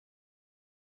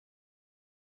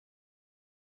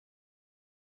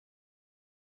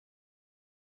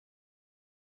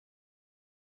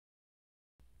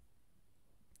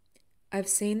I've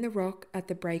seen the rock at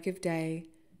the break of day,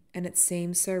 and it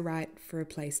seems so right for a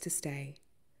place to stay,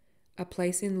 a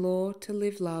place in law to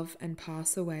live, love, and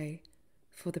pass away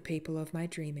for the people of my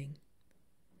dreaming.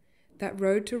 That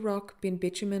road to rock been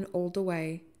bitumen all the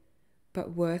way,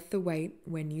 but worth the wait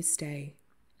when you stay.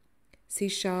 See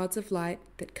shards of light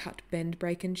that cut, bend,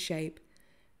 break, and shape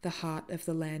the heart of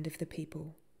the land of the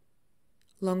people.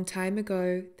 Long time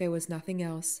ago there was nothing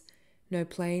else, no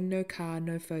plane, no car,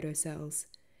 no photo cells,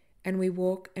 and we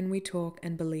walk and we talk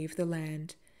and believe the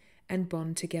land and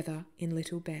bond together in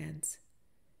little bands.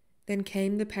 Then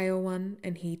came the pale one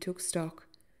and he took stock.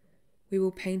 We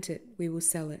will paint it, we will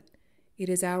sell it. It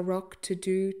is our rock to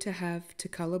do, to have, to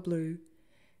colour blue,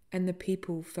 and the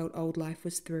people felt old life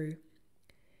was through.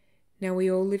 Now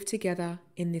we all live together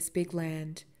in this big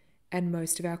land, and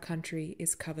most of our country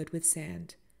is covered with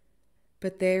sand.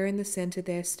 But there in the centre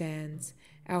there stands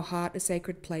our heart, a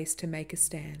sacred place to make a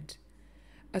stand,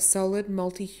 a solid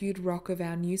multi-hued rock of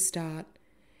our new start,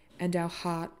 and our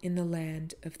heart in the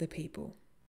land of the people.